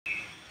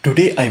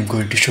Today I am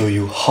going to show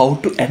you how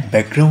to add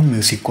background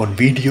music on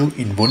video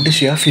in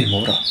Wondershare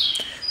Filmora.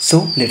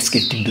 So let's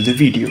get into the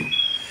video.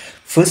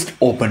 First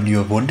open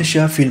your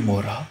Wondershare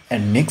Filmora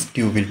and next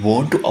you will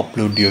want to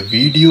upload your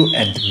video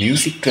and the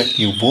music track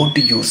you want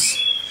to use.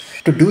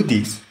 To do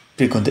this,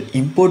 click on the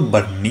import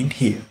button in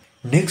here.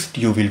 Next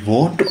you will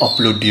want to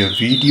upload your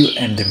video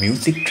and the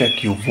music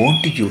track you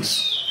want to use.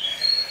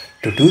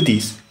 To do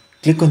this,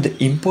 click on the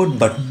import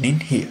button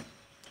in here.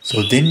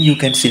 So then you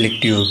can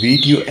select your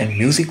video and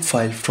music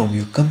file from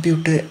your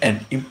computer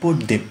and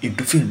import them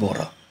into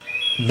Filmora.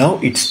 Now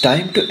it's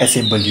time to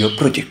assemble your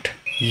project.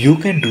 You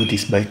can do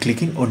this by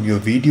clicking on your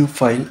video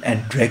file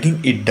and dragging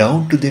it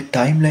down to the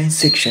timeline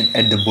section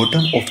at the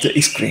bottom of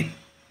the screen.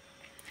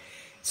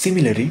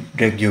 Similarly,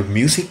 drag your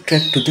music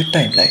track to the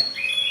timeline.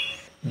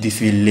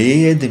 This will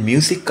layer the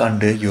music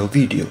under your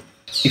video.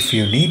 If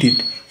you need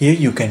it, here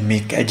you can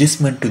make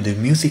adjustment to the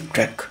music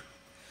track.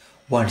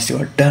 Once you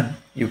are done,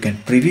 you can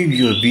preview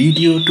your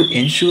video to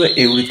ensure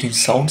everything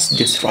sounds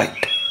just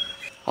right.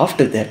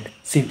 After that,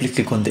 simply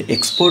click on the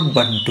export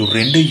button to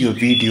render your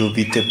video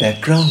with the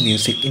background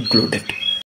music included.